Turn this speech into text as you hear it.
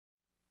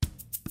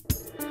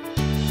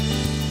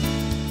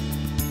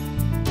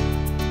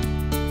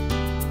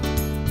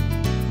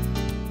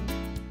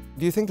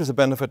do you think there's a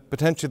benefit,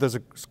 potentially there's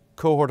a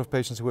cohort of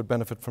patients who would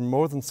benefit from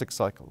more than 6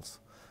 cycles?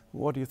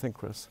 What do you think,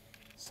 Chris?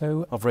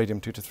 So, of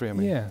radium-223, I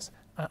mean. Yes.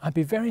 I'd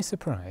be very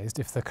surprised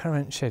if the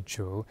current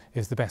schedule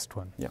is the best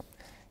one. Yeah.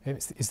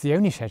 It's the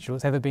only schedule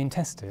that's ever been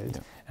tested,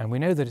 yeah. and we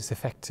know that it's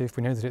effective,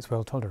 we know that it's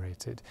well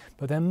tolerated,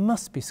 but there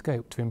must be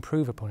scope to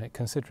improve upon it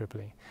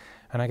considerably.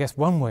 And I guess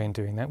one way in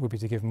doing that would be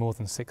to give more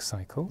than 6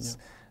 cycles.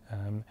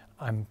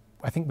 Yeah.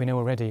 I think we know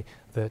already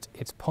that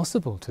it's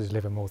possible to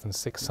deliver more than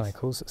 6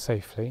 cycles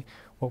safely.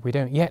 What we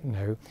don't yet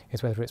know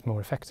is whether it's more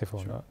effective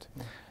or not.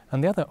 Yeah.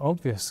 And the other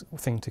obvious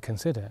thing to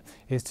consider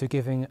is to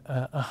giving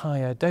a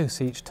higher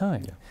dose each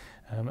time. Yeah.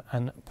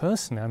 And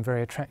personally, I'm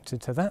very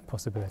attracted to that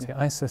possibility. Yeah.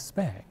 I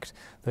suspect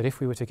that if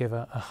we were to give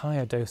a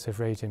higher dose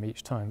of radium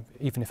each time,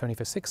 even if only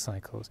for 6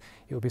 cycles,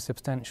 it would be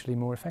substantially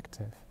more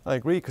effective. I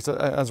agree, because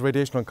as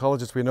radiation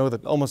oncologists, we know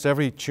that almost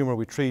every tumour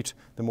we treat,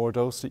 the more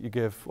dose that you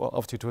give, well,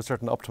 obviously to a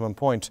certain optimum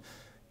point,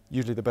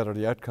 usually the better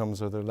the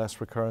outcomes or the less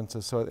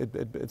recurrences. So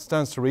it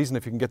stands to reason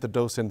if you can get the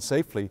dose in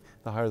safely,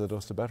 the higher the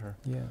dose, the better.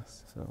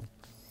 Yes. So.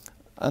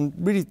 And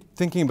really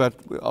thinking about,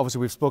 obviously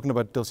we've spoken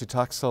about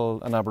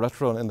docetaxel and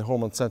abiraterone in the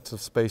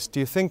hormone-sensitive space. Do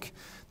you think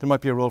there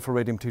might be a role for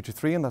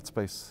radium-223 in that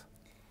space?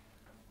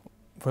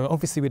 Well,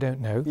 obviously we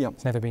don't know. Yeah.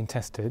 It's never been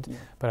tested, yeah.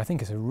 but I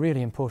think it's a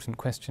really important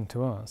question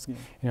to ask. Yeah.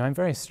 You know, I'm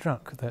very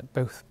struck that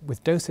both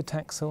with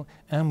docetaxel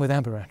and with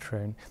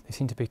abiraterone, they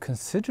seem to be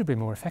considerably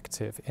more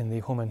effective in the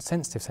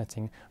hormone-sensitive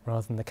setting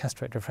rather than the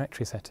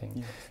castrate-refractory setting.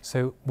 Yeah.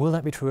 So will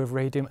that be true of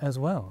radium as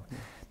well? Yeah.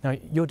 Now,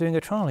 you're doing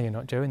a trial, are you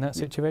not, Joe, in that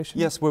situation?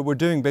 Yes, we're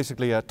doing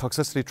basically a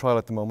toxicity trial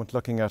at the moment,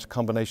 looking at a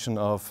combination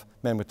of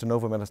men with de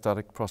novo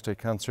metastatic prostate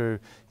cancer,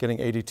 getting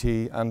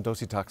ADT and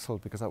docetaxel,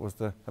 because that was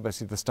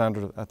basically the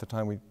standard at the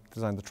time we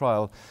designed the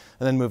trial,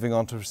 and then moving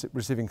on to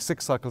receiving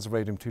 6 cycles of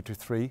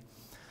radium-223.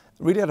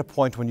 Really at a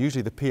point when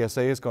usually the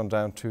PSA has gone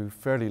down to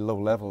fairly low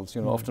levels,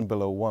 you know, often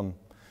below 1.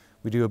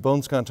 We do a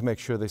bone scan to make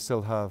sure they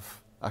still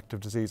have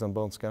active disease on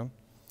bone scan,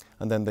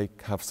 and then they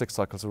have 6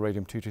 cycles of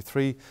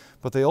radium-223,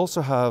 but they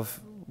also have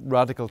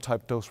radical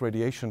type dose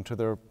radiation to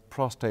their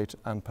prostate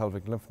and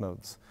pelvic lymph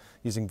nodes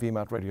using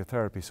VMAT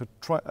radiotherapy. So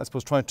I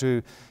suppose trying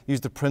to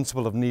use the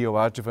principle of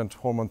neoadjuvant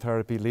hormone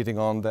therapy leading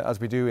on, as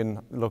we do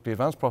in locally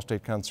advanced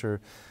prostate cancer,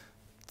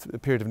 a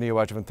period of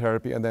neoadjuvant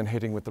therapy and then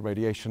hitting with the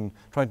radiation,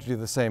 trying to do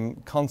the same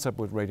concept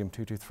with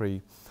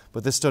radium-223.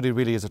 But this study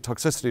really is a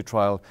toxicity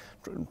trial,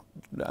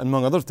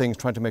 among other things,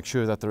 trying to make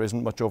sure that there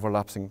isn't much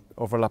overlapping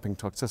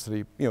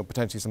toxicity, you know,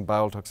 potentially some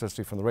bowel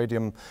toxicity from the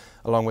radium,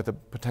 along with the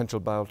potential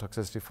bowel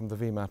toxicity from the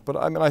VMAT. But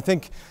I mean, I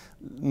think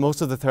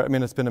most of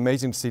the it's been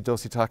amazing to see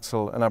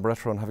docetaxel and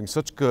abiraterone having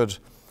such good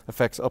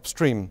effects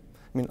upstream.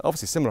 I mean,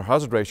 obviously similar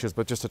hazard ratios,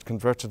 but just it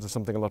converts into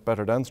something a lot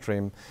better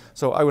downstream.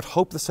 So I would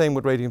hope the same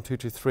with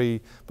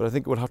radium-223, but I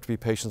think it would have to be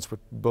patients with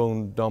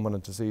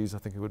bone-dominant disease. I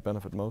think it would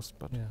benefit most.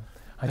 But yeah.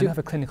 I do have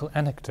a clinical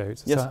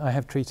anecdote. Yes. So I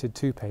have treated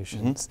 2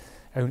 patients,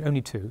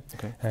 only 2,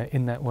 okay.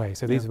 In that way.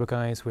 So these were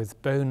guys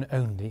with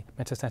bone-only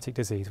metastatic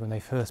disease when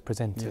they first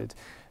presented.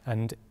 Yeah.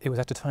 And it was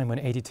at a time when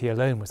ADT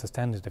alone was the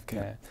standard of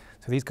care. Yeah.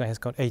 So these guys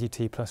got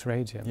ADT plus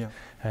radium. Yeah.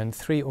 And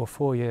 3 or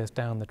 4 years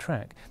down the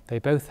track, they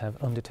both have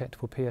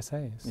undetectable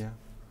PSAs. Yeah.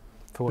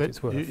 For what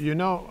it's worth. You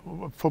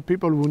know, for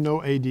people who know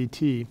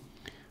ADT,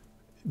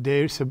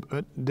 there is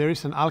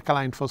an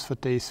alkaline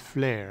phosphatase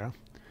flare.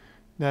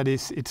 That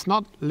is, it's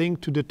not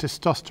linked to the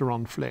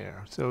testosterone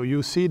flare. So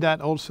you see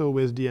that also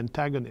with the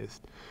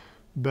antagonist.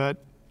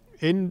 But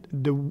in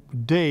the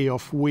day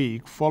of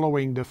week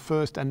following the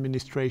first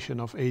administration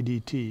of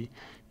ADT,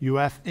 you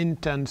have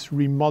intense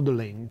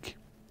remodeling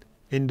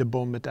in the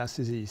bone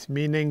metastases,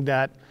 meaning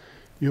that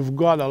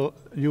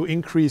you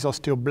increase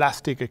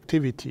osteoblastic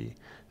activity.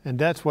 And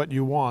that's what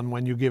you want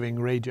when you're giving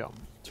radium.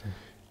 Sure.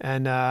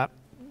 And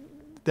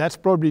that's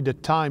probably the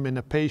time in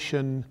a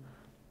patient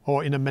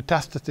or in a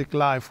metastatic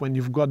life when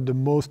you've got the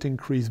most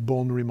increased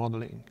bone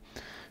remodeling.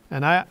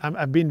 And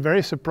I've been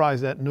very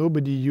surprised that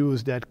nobody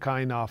used that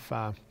kind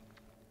of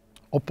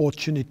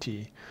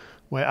opportunity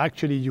where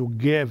actually you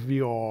give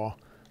your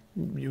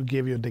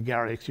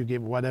Degarix, you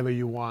give whatever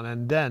you want,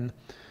 and then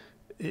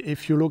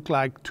if you look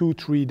like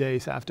 2-3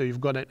 days after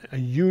you've got a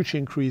huge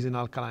increase in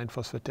alkaline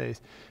phosphatase,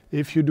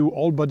 if you do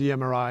all body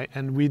MRI,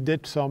 and we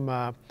did some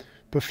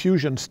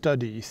perfusion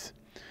studies,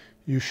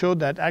 you showed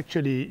that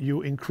actually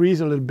you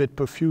increase a little bit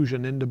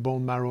perfusion in the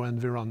bone marrow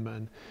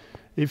environment.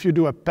 If you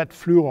do a PET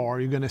fluor,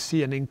 you're going to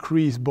see an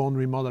increased bone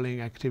remodeling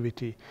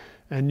activity.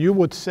 And you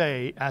would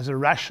say, as a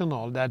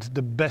rationale, that's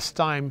the best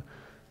time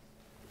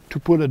to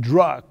put a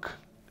drug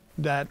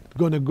that's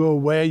going to go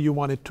where you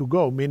want it to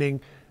go,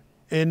 meaning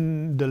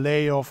in the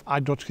layer of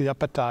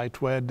hydroxyapatite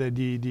where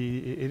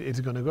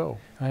it's going to go.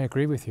 I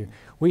agree with you.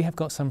 We have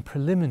got some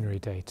preliminary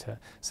data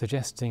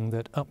suggesting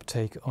that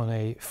uptake on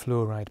a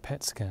fluoride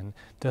PET scan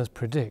does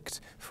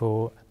predict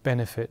for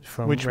benefit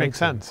from which makes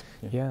sense.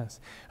 Yes,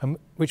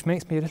 which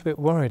makes me a little bit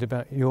worried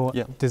about your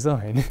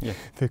design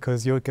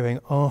because you're going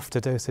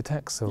after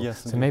docetaxel.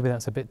 Yes, so maybe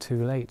that's a bit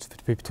too late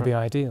to be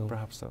ideal.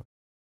 Perhaps so.